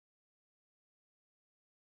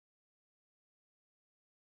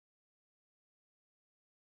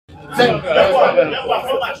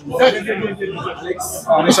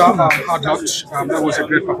Musa, hard luck. That was a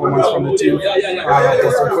great performance from the team.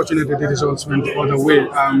 But unfortunately, the results went the other way.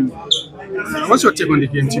 What's your take on the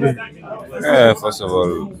game today? First of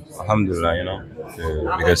all, Alhamdulillah,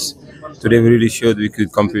 because today we really showed we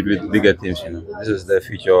could compete with bigger teams. This is the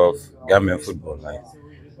future of Gambian football. Like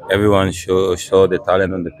everyone show the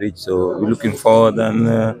talent on the pitch, so we're looking forward, and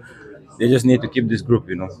they just need to keep this group.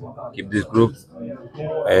 Keep this group.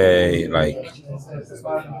 Like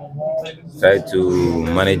try to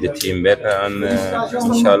manage the team better, and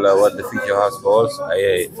inshallah, what the future has for us,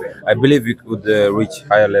 I believe we could reach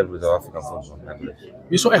higher levels of African football. I believe.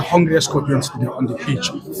 We saw a hungry Scorpions today on the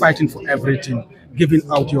pitch, fighting for everything, giving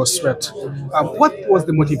out your sweat. What was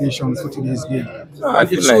the motivation for today's game?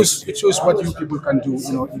 It shows what you people can do.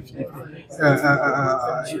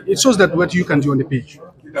 It shows that what you can do on the pitch.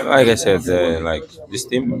 Like I said, like this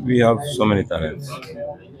team, we have so many talents.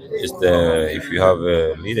 Just if you have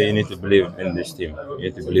a leader, you need to believe in this team. You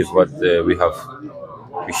need to believe what we have.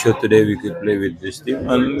 We showed today we could play with this team,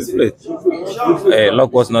 and we played.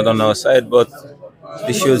 Luck was not on our side, but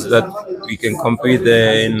this shows that we can compete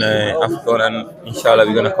in Africa, and inshallah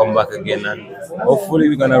we're gonna come back again, and hopefully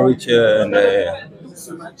we're gonna reach the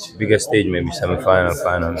bigger stage, maybe semi-final,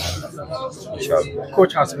 final, inshallah.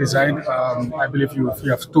 Coach has resigned. I believe you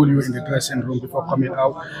have told you in the dressing room before coming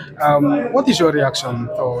out. What is your reaction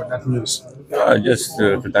to that news? Just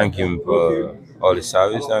to thank him for all his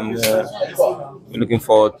service, and we're looking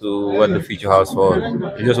forward to what the future has for us.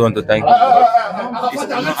 We just want to thank him.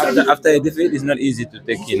 After a defeat, it's not easy to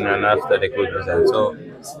take in, and after the coach resign. So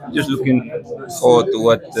just looking forward to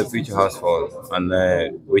what the future has for us, and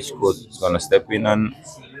which coach is gonna step in, and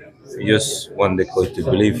we just want the coach to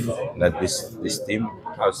believe that this team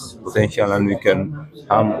has potential, and we can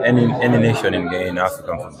harm any nation in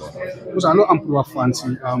African football. Musa, I know emploi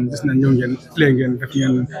fancy. Just na ñëw ngeen play ngeen def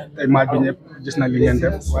ngeen tay match bi ñëpp gis na li ngeen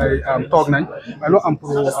def waaye toog nañ I know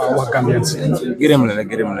emploi wax Gambian si. gërëm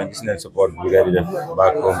la gis nañ support bi gars yi def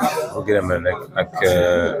back home bu gërëm la rek ak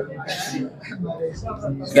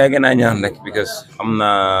gars yi gën a ñaan rek because xam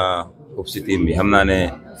naa hope si team bi xam naa ne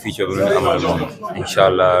future bi ñu amal moom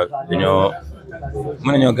inshallah dañoo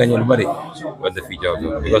mën nañoo gagné lu bari what the future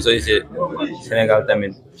because soo gisee Sénégal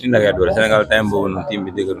tamit suñu la doole Sénégal time boobu noonu team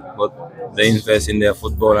bi dëgër but they invest in their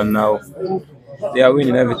football, and now they are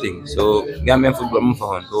winning everything. So Gambian football move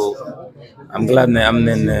on. So I'm glad that I'm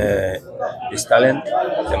in this talent.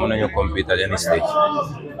 I'm going to compete at any stage.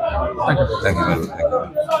 Thank you. Thank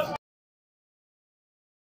you.